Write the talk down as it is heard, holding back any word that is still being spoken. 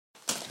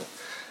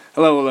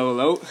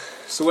Hello.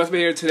 So with me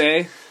here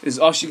today is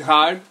Oisin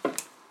Hard,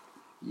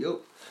 Yo.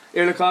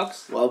 Iarla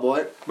Cox, Well,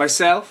 boy.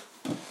 myself,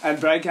 and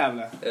Brian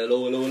Kavanagh.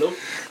 Hello.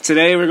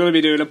 Today we're going to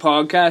be doing a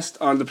podcast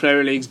on the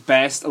Premier League's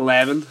best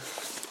 11.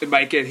 It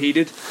might get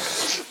heated.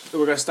 So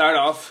we're going to start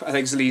off, I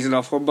think it's an easy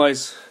enough one,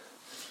 boys.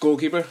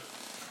 Goalkeeper.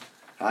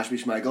 Ashby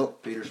Schmeichel.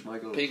 Peter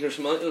Schmeichel. Peter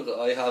Schmeichel,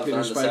 I have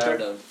Peter Van der Sar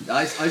Schmeichel. down.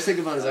 I was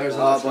thinking Van der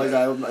Oh, boys,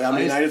 I'm a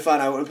United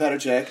fan. I want a Petr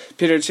Cech.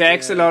 Peter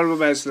Cech's an honourable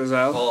mention as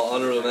well. Oh,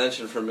 honourable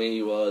mention for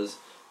me was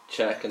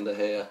Cech and De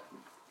Gea.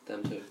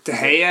 Them two. De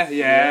Gea,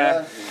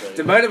 yeah.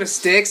 The amount of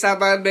mistakes that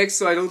man makes,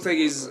 so I don't think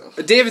he's...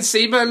 David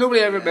Seaman, nobody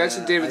ever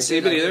mentioned David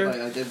Seaman either.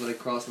 I did, but I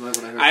crossed him out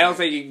when I heard I don't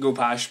think you can go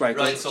past Schmeichel.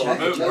 Right, so Check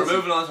it, we're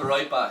moving on to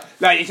right back.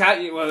 No, you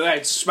can't. Well,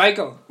 right,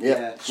 Schmeichel.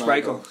 Yeah.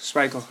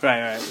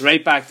 Schmeichel.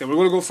 Right back then. We're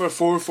going to go for a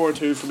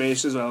 4-4-2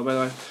 formation as well, by the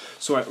way.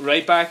 So,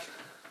 right back,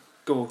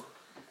 go.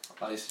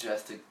 I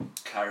suggested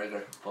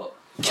Carragher, but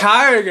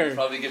Carragher.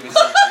 probably give me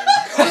some.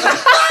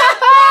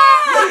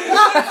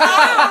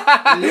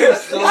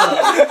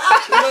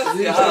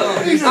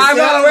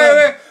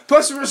 Wait.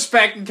 Put some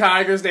respect in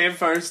Carragher's name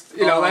first.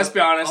 You know, let's be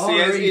honest.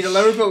 He's a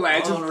Liverpool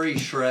legend. Henry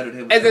shredded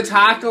him. And the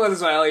tackle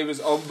as well, he was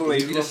He's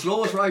unbelievable. the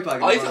slowest right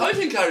back. I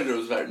think Carragher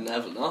was better than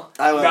Neville, no?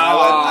 I went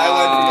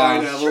for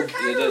Gary Neville.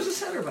 Carragher was a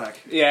centre back.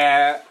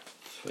 Yeah.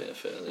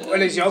 Yeah.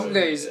 In his young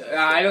days,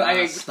 I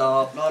think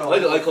Stop. Not all.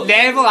 I couldn't.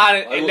 Neville had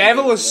it. wouldn't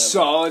Neville give was it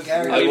solid.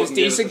 Gary He was wouldn't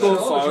give decent it going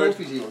All the forward.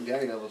 trophies he won,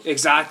 Gary Neville.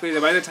 Exactly. The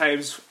amount of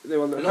times they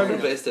won You're not going to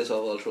the. base this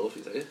off all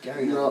trophies, are you?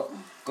 Gary Neville.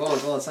 Go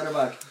on, centre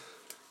back.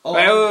 Oh,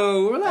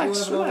 Well,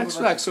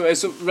 relax. So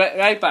it's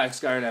right back,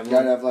 Gary Neville.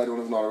 Gary Neville, I don't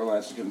have an honourable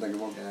mention. Couldn't think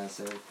of one. Yeah,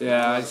 so.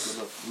 Yeah,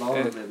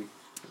 Lauren, yeah.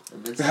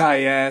 maybe.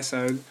 Yeah,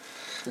 sound.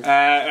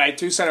 Right,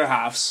 two centre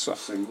halves.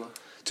 Singler.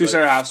 Two Right.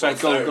 centre halves. Right,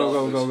 Start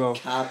go.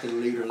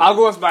 Captain leader. I'll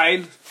go with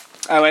mine.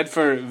 I went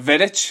for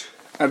Vidic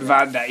and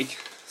Van Dijk.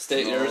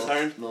 State yours,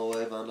 Aaron. No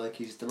way, Van Dijk.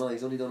 He's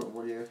only done it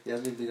 1 year. He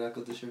hasn't even been that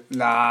good this year.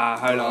 Nah,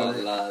 how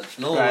long? Lad.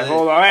 No Right, way.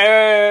 hold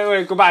on.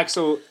 Wait. Go back.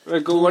 So,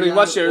 go.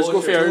 What's yours?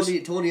 Go for yours.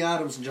 Tony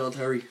Adams and John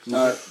Terry.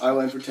 I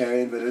went for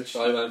Terry and Vidic.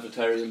 I went for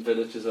Terry and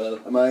Village as well.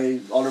 My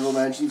honourable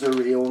mentions are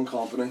Rio and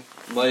Company.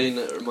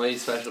 My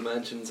special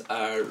mentions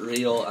are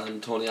Rio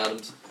and Tony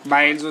Adams.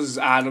 Mine was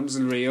Adams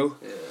and Rio.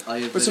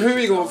 Yeah. But so who are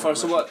we going for?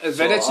 So what?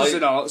 Vidic is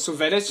it all? So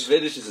Vidic.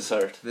 Village is a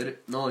cert.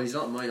 No, he's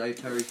not mine. I have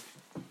Terry.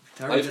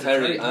 I have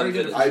Terry and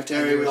did it. Vidic. I have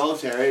Terry. We all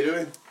have Terry, do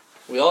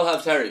we? We all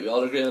have Terry. We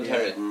all agree on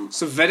Terry.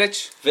 So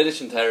Vidic.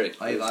 Vidic and Terry.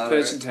 I have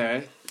Vidic and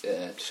Terry.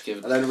 Yeah, just give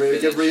it. And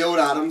then give Rio and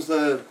Adams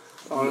the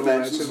Honourable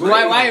mentions. mentions.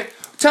 Why?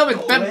 Tell me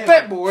a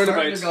bit more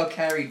about. got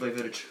carried by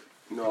Vidic.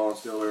 No,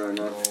 still around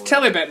that.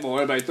 Tell me a bit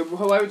more about them.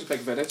 Why would you pick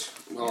Vidic?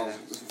 No, Yeah.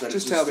 Vidic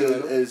Just tell me still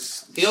about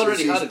is. He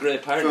already had a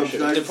great partnership.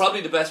 From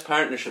Probably the best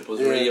partnership was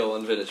Yeah. Rio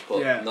and Village,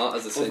 but Yeah. not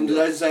as a Well, from single.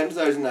 2007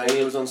 2009,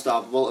 he was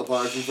unstoppable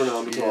apart from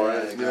Fernando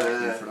Torres.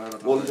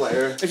 One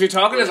player. If you're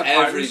talking as a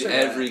Every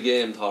partnership.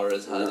 game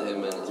Torres had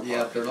him in as a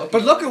Yeah, they're lucky.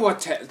 But look at what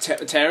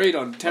Terry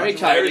done. Terry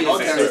carried the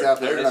Terry- defence.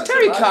 Terry-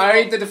 Terry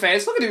carried the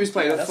defence. Look at who was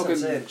playing. That's what I'm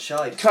saying. Fucking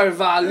Shy.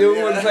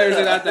 Carvalho and players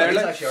like that there. He's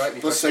Like actually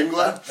alright.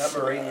 Basingla. That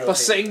Mourinho.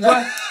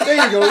 Basingwa. There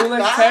you go.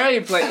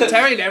 Like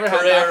Terry never had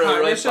that Pereira, right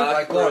partnership. back.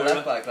 Right, go on,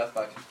 left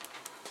back.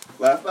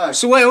 Left back.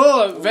 So wait, hold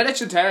on.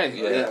 Vidic and Terry.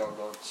 Yeah. Go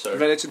on. Sir.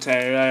 Vidic and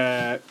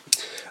Terry.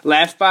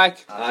 Left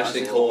back.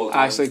 Ashley Cole.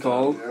 Ashley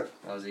Cole. Yeah.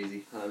 That was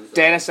easy.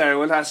 Dennis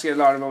Irwin has to get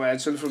an honourable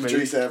mention for me.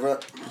 Teresa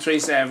Everett.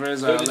 Teresa Everett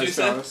as well. Who did you Let's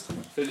be say? honest.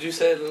 Who did you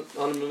say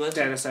on the moment?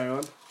 Dennis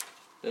Irwin.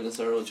 Dennis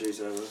Irwin.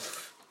 Teresa Everett.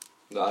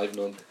 No, I've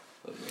none.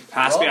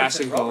 Has to be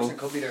Ashley Cole. Robertson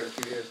could be there in a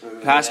few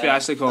years. Has to be Yeah.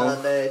 Ashley Cole.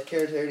 And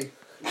Kieran Tierney.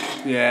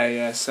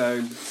 Yeah.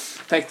 So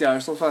pick the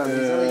Arsenal fan.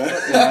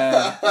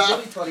 Yeah. He's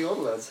only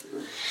 21, lads.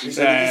 He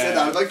said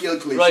that about Gil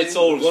Clichy. Right,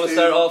 so we're going to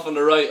start off on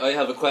the right. I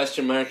have a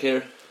question mark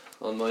here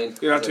on mine.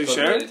 You're not I too couldn't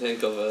sure? really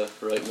think of a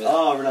right mid.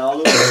 Oh,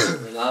 Ronaldo.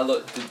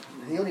 Ronaldo.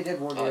 He only did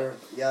 1 year.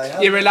 Yeah, I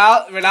have. Yeah,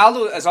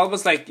 Ronaldo is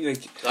almost like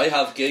I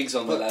have gigs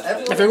on my But left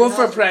everyone- mid. if you're going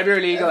for a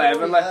Premier League 11,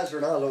 Everybody like has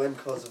Ronaldo in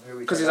because of who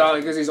he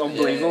because he's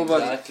unbelievable,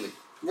 but exactly.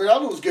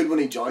 Ronaldo was good when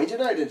he joined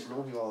United.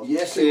 No, he was.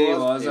 Yes, He he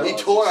was. was. He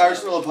tore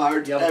Arsenal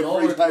apart Yeah, but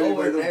every time he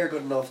nowhere played them. near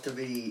good enough to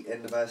be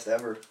in the best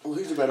ever. Well,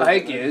 who's a better I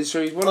think he is.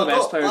 Sure, he's one of the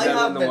best players I ever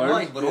have in the him in world.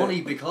 mind, but Yeah.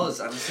 only because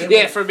I'm saying.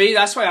 Yeah, for me,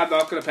 that's why I'm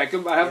not going to pick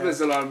him. I have him Yeah.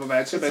 as an honourable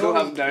mention, but I It's don't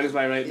have only- him down as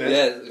my right mid. Yeah,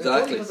 It's only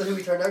exactly. because of who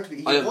he turned out to be.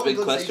 He I have a won big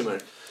good question season.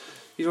 mark.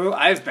 You know,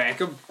 I have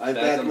Beckham. I Beckham,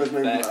 Beckham was my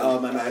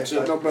Beckham.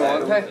 mention. Number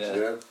one, hey?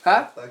 Yeah.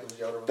 Huh? Beckham's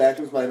the honourable.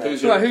 Beckham's my Who's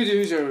mention. your-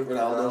 Who's your...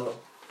 Ronaldo.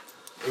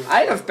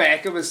 I have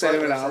Beckham instead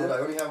of I Ronaldo.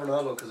 only have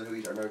Ronaldo because of who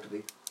he turned out to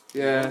be.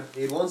 Yeah.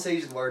 He had 1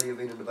 season worthy of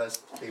being in the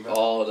best team ever.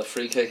 Oh, the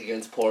free kick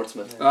against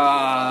Portsmouth.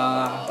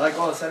 Like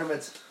all the centre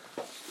mids.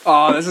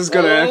 This is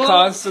going to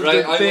cause some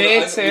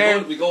debates here.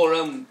 We go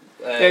around.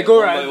 Go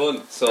one around. by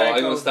one. So Right, I'm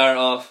go. going to start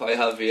off. I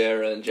have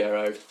Vieira and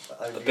Gerrard.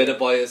 A bit of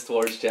bias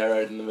towards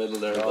Gerrard in the middle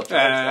there, but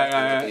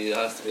he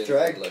has to be. in the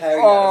Drag middle, like.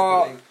 carry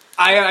Oh.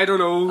 I don't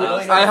know.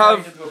 I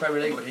have.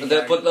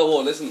 But no,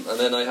 listen, and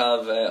then I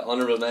have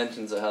honourable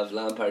mentions. I have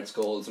Lampard,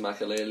 Scholes,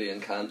 Makelele,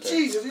 and Kante.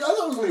 Jesus, I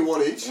thought it was only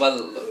one each.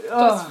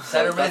 Well,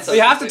 Centre mids. We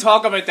have to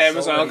talk about them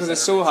as well because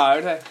it's so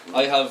hard.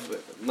 I have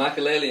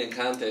Makelele and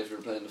Kante if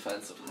you're playing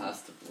defensive.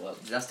 Has to well.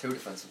 That's too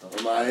defensive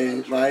though.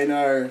 Mine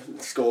are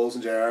Scholes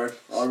and Gerrard.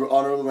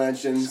 Honourable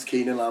mentions,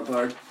 Keane and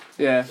Lampard.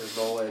 Yeah. There's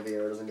no way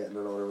Vieira doesn't get an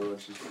honourable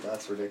mention.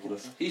 That's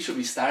ridiculous. He should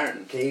be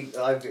starting.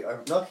 I'm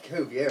not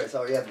who Vieira.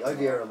 Sorry, yeah, I have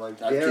Vieira on mine.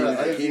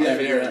 Keane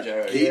Vieira and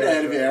Gerrard. Keane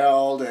ahead of Vieira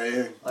all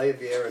day. I have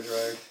Vieira and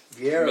Gerrard.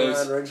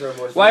 Vieira and Rangers are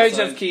more. Why would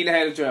you have Keane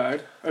ahead of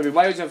Gerrard? I mean,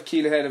 why would you have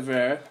Keane ahead of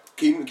Vieira?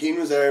 Keane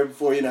was there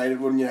before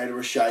United when United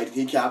were shite.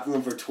 He captained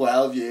them for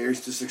 12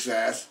 years to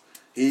success.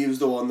 He was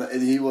the one that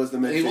he was the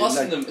midfielder. He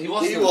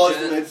was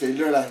the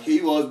midfielder. Like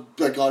he was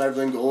like got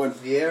everything going.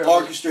 Vieira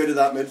orchestrated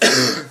that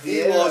midfield.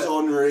 He was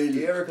unreal.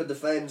 Vieira could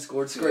defend,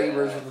 scored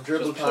screamers,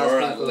 dribble past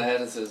pure people,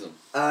 athleticism,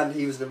 and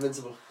he was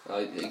invincible.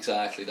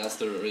 Exactly. That's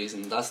the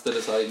reason. That's the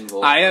deciding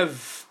vote. I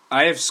have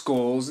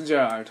Scholes and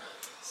Gerrard.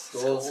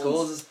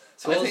 Scholes.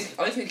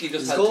 I think he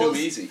just had too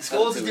easy.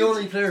 Scholes is the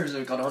only player who's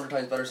got 100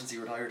 times better since he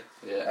retired.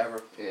 Yeah.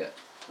 Ever. Yeah.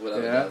 Without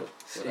a Yeah. doubt.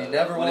 He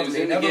never when won. he was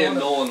He in the never game, won.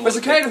 no one. But it's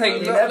the kind of thing,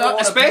 He never won a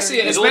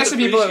especially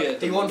people.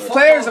 He won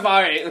Players of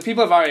our age,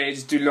 people of our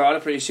age, do not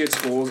appreciate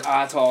Scholes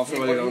at all for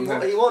what he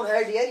done. He won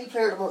hardly any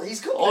player.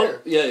 He's a good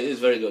player. Yeah, he's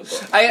very good.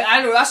 But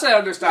I know that's what I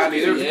understand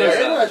either.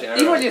 Yeah, Because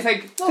even when you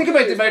think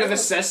about the amount of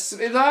assists,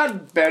 if that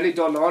had barely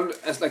done on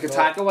as like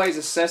attacker wise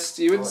assists,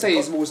 you wouldn't say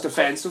he's the most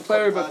defensive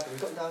player, but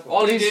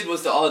all he did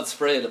was the odd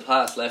spray, the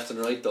pass left and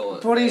right though.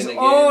 but he's in a game.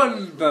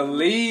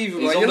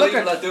 unbelievable. He's You look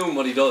unbelievable at doing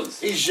what he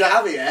does. He's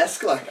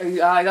Xavi-esque, like.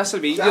 Aye, that's what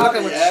I mean. You look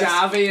at what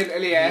Xavi and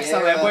Iniesta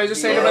and them boys are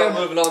saying about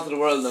him. Moving on to the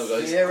world now,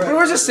 guys. But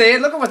we're just saying,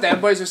 look at what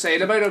them boys are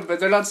saying about him, but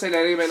they're not saying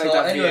anything about like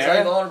that anyways, I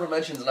have Vieira. honourable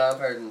mentions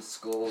Lampard and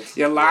Scholes.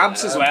 Yeah,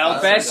 Lamps as well.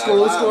 Lamps, Best exactly.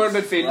 goal scoring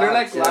midfielder,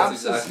 like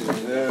Lamps, Lamps.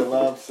 Exactly. Yeah,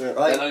 lads. Then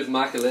I have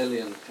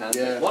Makelele and Kante.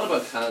 Yeah. What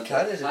about Kante?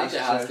 Kante's a Kante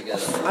decent has shout. to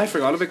get it. I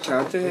forgot about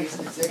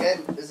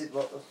Kante. Is it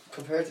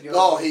compared to the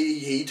Oh, other?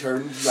 he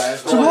turned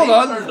last. So hold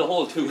on. Turned the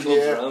whole two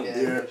clubs around.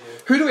 Yeah.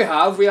 Who do we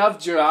have? We have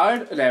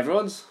Gerrard and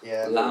everyone's.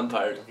 Yeah.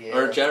 Lampard Vieira.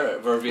 or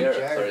Gerrard or Vieira.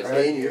 Gerrard.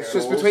 Sorry, So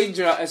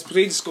it's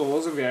between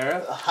Scholes and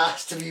Vieira. It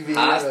has to be Vieira.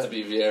 has to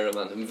be Vieira,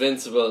 man.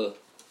 Invincible.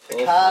 The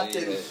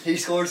captain. He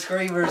scored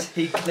screamers.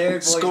 He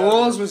cleared boys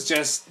Scholes out. was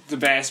just the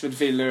best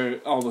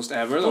midfielder almost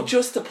ever, though. But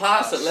just to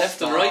pass it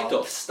left and right,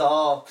 though.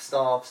 Stop.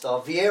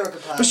 Vieira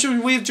could pass. But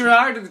should we have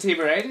Gerrard in the team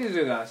already to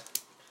do that?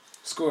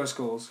 Score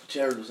Scholes.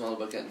 Gerrard was all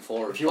about getting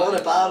forward. If you want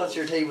to balance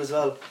your team as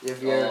well, you have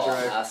Vieira, Oh,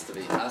 Gerrard. has to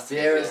be.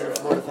 Vieira's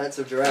the more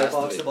defensive, Gerrard Has to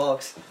box be. to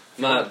box.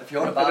 Man. If you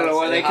want to I balance, don't know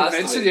why they it has to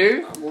convincing be.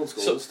 you.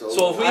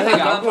 So if we I had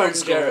think I'm Lampard going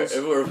and Gerrard,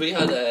 Scholes. if we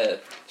had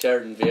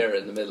Gerrard and Vieira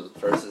in the middle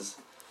versus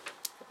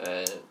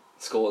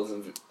Scholes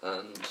and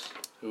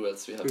who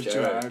else do we have? Who's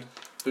Gerrard. Gerrard?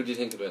 Who do you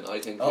think of it? I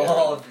think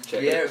Oh,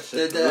 Gerrard.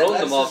 Vieira.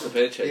 Run them off the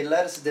pitch. They eh?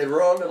 let us. They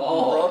run them.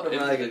 Oh, run them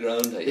into the ragged.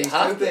 ground. eh? You He's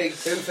have too to. big,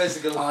 too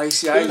physical. Oh, you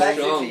see, Too I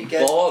strong.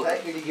 Ball.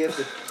 Technically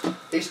gifted.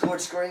 He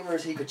scored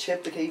screamers. He could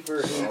chip the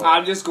keeper.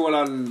 I'm just going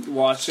on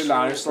watching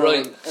Arsenal.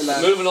 Right, And,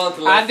 then- moving on to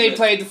and left they mid.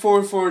 played the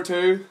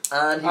 4-4-2.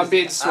 And he I'm was-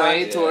 being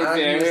swayed and- toward and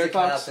he Vieira was here, the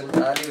Pops.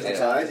 captain. And he was the Yeah.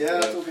 captain. Yeah,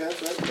 that's okay.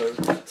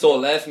 That's right. So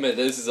left mid,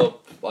 this is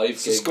up 5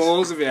 So gigs.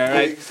 Scholes and Vieira,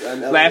 right?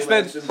 And Left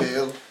mid. mentioned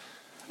Bale.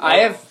 I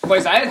had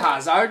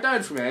Hazard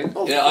down for me.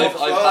 Oh, Yeah, I've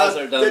fuck,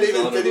 Hazard down Didn't as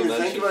even honourable think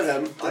mention. about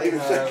him. Didn't even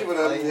think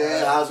about him.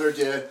 Yeah, Hazard.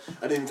 Yeah, I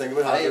didn't even think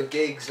about I Hazard. have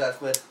Giggs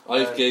left mid. I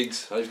have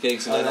gigs, and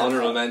then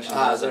honourable mention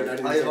Hazard.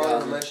 Hazard. I have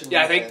honourable mention.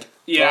 Yeah, I think.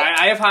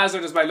 I have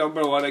Hazard as my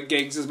number one and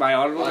Giggs as my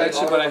honourable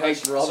mention, but I think.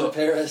 Robin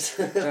Perez.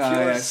 Pure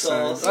yes,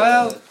 sauce.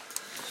 well,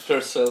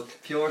 Pure silk.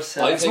 Pure I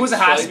silk. think suppose it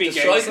has to be the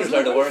Giggs, strikers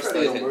are the worst,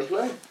 I think.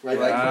 Right.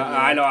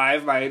 I know I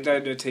have mine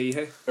down to T.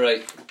 Hey.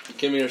 Right,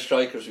 give me your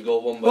strikers, we go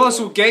one by Well, one.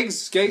 so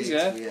Giggs,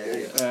 yeah.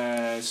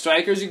 Yeah.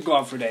 Strikers, you can go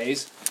on for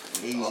days.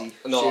 Easy.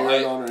 No, Shearer, I-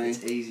 Henry.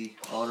 It's easy.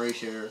 Henry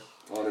Shearer.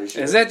 Henry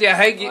Shearer. Is it? Yeah,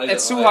 I think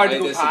it's so hard to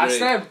go disagree. past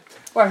them.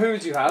 Well, who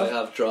would you I have?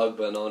 have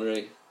Drogba and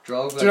Henry.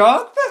 Drogba.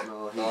 Drogba?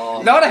 No,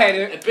 No. Not ahead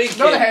A of, big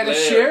not game ahead of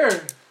player.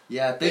 Shearer.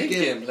 Yeah, Big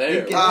game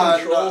player. Big game. Won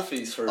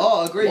trophies for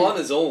agreed. on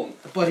his own.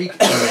 But he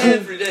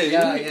Every day.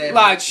 Yeah.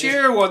 Lad,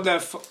 Shearer won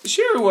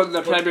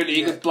the Premier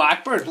League with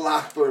Blackburn.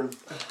 Blackburn.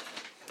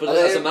 But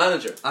as a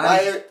manager.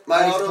 And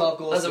My he's honour- top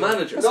goal As a scorer.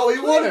 manager. No, he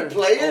wasn't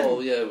playing. Oh,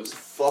 yeah, it was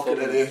Fucking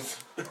fucking- idiot.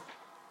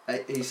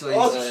 He's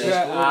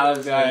Yeah,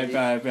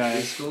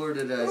 he scored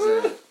it as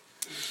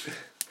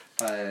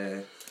a.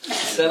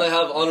 Then I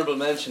have honourable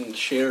mention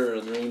Shearer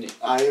and Rooney.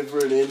 I have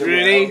Rooney.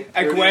 Rooney,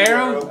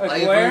 Aguero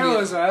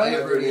as I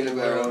have well. Rooney and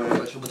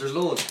Aguero, but there's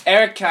loads.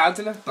 Eric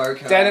Cantona.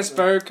 Bergkamp. Dennis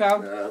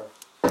Bergkamp.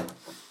 Yeah.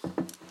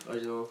 I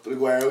don't know. But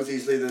Aguero's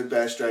easily the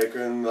best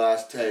striker in the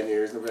last 10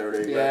 years in the Premier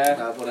League. Yeah.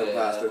 Can't put him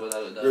past it.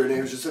 without a doubt.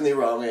 Rooney was just in the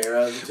wrong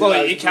era.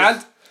 Well, you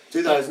can't.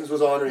 2000s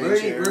was Henry and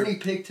Shearer. Rooney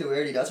picked too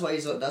early. That's why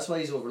he's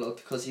overlooked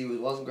because he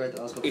wasn't great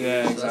the last couple of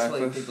Yeah, years. So that's why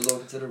exactly. people don't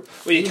consider him.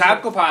 Well, you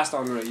can't go past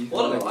Henry.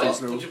 What Like, about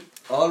there's no- would you-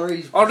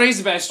 Henry's Henry's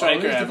the best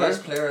striker the ever.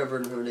 best player ever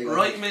in the Premier League.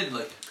 Right mid,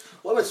 like.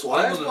 What about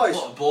Suarez, boys?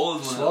 What a ball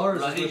is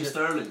Suarez, Raheem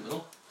Sterling,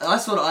 no?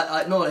 That's what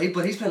I no.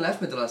 But he's playing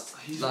left mid the last.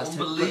 He's last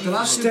unbelievable. The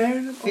last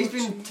Sterling. he's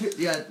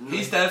been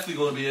He's definitely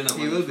going to be in it.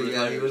 He will be.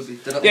 Yeah, he will be.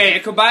 Yeah,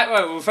 come back.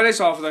 Well, we'll finish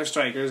off with our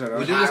strikers.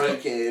 We'll Harry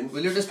Kane.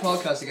 We'll do this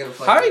podcast again.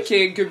 Harry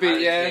Kane could be.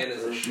 Harry Yeah. Kane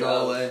is a No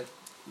shot. way.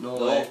 No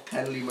way.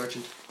 Penalty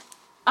merchant.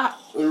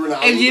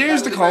 In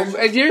years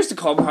to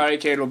come, Harry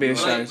Kane will be a Right,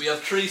 shout. we have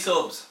 3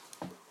 subs.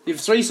 You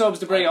have 3 subs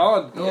to bring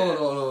on.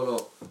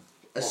 No.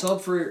 A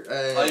sub for.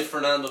 I have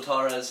Fernando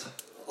Torres.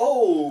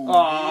 Oh,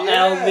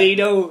 El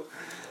Nino.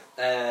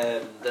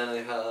 Then I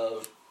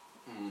have.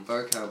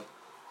 Bergkamp.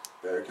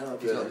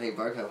 Bergkamp, He's not think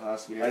Bergkamp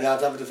has to be I'd there. have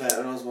to have a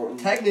defender on his one.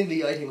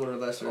 Technically, I think one of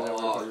the best players ever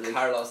in the Oh, Premier League.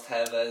 Carlos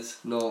Tevez.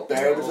 No.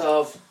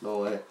 Berbatov. No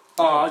way.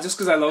 Oh, just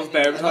because I love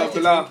I like Berbatov to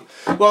a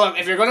lot. Well, look,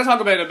 if you're going to talk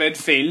about a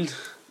midfield,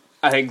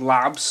 I think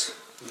Labs.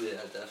 Yeah,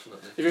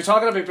 definitely. If you're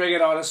talking about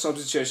bringing on a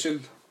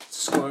substitution,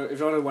 score. If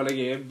you want to win a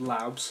game,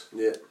 Labs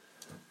Yeah.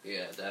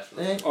 Yeah,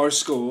 definitely. or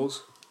Scholes.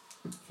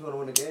 If you want to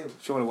win a game.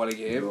 If you want to win a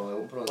game. No, I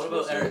won't put on What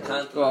about Spurs. Eric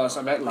Cantona? Well, so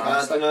I meant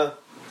Labs. Cantona.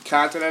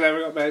 Cantona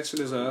never got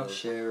mentioned as well.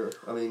 Share.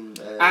 I mean.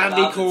 Andy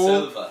David Cole.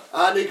 Silva.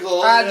 Andy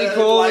Cole.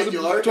 Dwight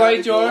York.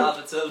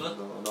 David Silva.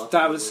 No, not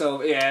David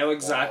Silva. Yeah,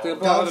 exactly.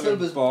 David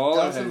Silva's Ball.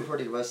 David Silva's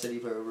probably the best City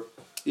player ever.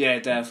 Yeah,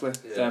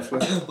 definitely. Yeah.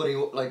 Definitely.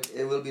 But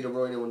it will be De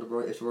Bruyne when De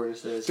Bruyne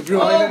stays. De Bruyne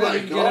Oh my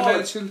didn't get a God.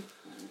 mention.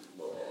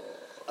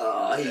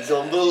 He's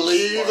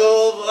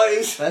unbelievable,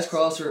 boys. Best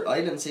crosser.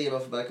 I didn't see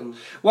enough of Beckham.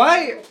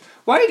 Why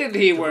didn't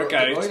he work De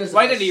Bruyne out? is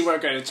Why the didn't he best.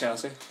 work out at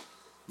Chelsea?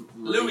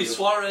 Luis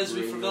Suarez,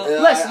 we forgot. Yeah.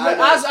 Listen,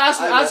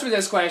 I answer me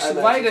this question.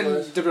 I Why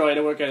mentioned didn't De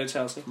Bruyne work out at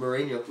Chelsea?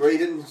 Mourinho. Ray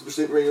didn't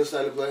suit Mourinho's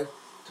style of play.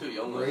 Too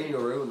young. Mourinho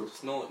ruined him.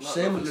 It's not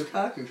Same with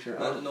enough, Lukaku, sure.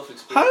 not enough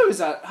experience.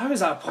 How is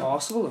that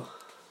possible?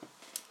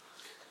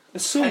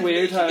 It's so Technically,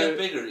 weird how. you get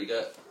bigger, you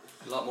get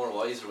a lot more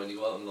wiser when you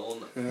go out on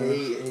loan. Yeah.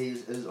 He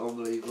is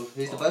unbelievable.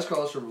 He's the best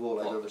crosser of all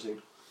I've ever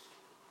seen.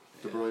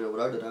 De Bruyne,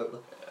 without a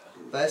doubt.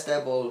 Best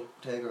dead ball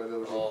taker I've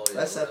ever seen. Oh, yeah,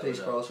 Best set without a piece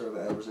doubt. crosser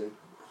I've ever seen.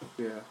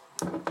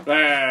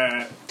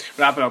 Yeah.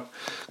 Wrap it up.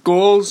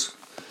 Goals.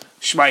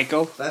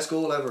 Schmeichel. Best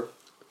goal ever.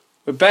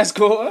 The best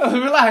goal.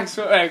 Relax.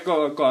 Right,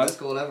 go on. Best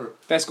goal ever.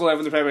 Best goal ever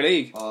in the Premier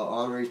League.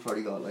 Henry's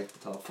probably got like the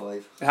top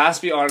 5. It has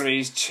to be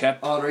Henry's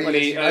chip. Henry When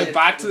he is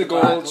back to the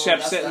goal, back chip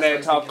that's sitting what there I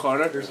in top think.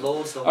 corner. There's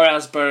loads of Or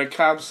else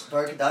Bergkamp's.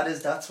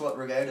 that's what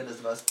regarded as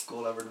the best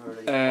goal ever in the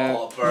Premier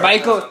League. Bergkamp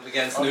Michael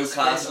against On the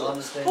Newcastle. spin, on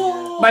the spin,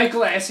 yeah.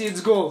 Michael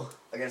Essien's goal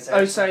Against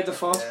outside the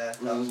foot. Yeah,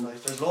 that was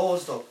nice. There's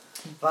loads though.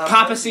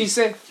 Papa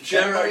Cisse.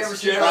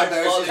 Gerrard's Van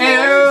Persie? volley.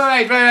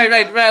 Hey,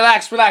 right.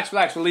 Relax.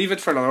 We'll leave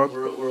it for another one.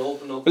 We're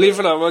opening up. We'll leave it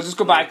for another one. We'll just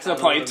go back to the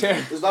point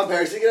here. Was Van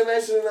Persie going to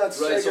mention in that? Right,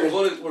 so striker?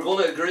 we're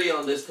going to agree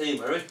on this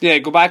team, are we? Yeah,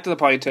 go back to the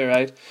point here,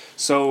 right?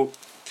 So,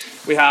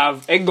 we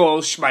have in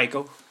goal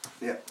Schmeichel.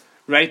 Yeah.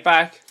 Right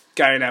back,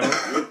 Gary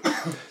Neville.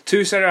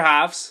 2 centre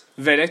halves,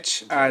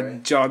 Vidic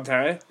and John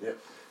Terry. Yep.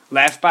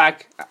 Left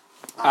back,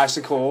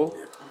 Ashley Cole.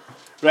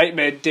 Right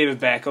mid, David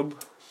Beckham.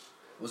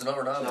 Was it not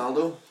Ronaldo?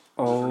 Ronaldo.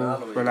 Oh,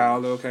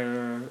 Ronaldo, okay,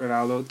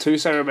 Ronaldo. 2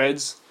 centre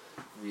mids,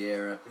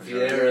 Vieira.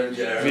 Vieira and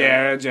Gerrard.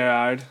 Vieira and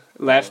Gerrard.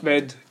 Left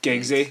mid,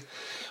 Giggsy.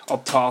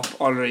 Up top,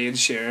 Henry and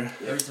Shearer.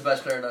 Who's the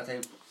best player in that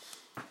team?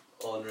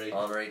 Henry.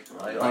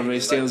 Henry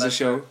steals the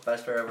show.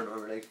 Best player ever in the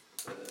Premier League.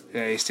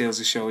 Yeah, he steals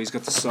the show. He's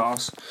got the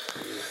sauce.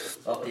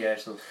 Up the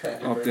Arsenal.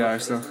 Up the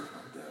Arsenal.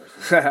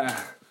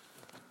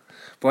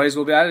 Boys,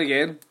 we'll be at it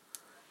again.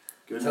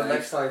 Good Till night.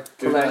 next time.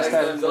 Till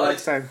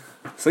next time.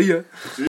 See ya.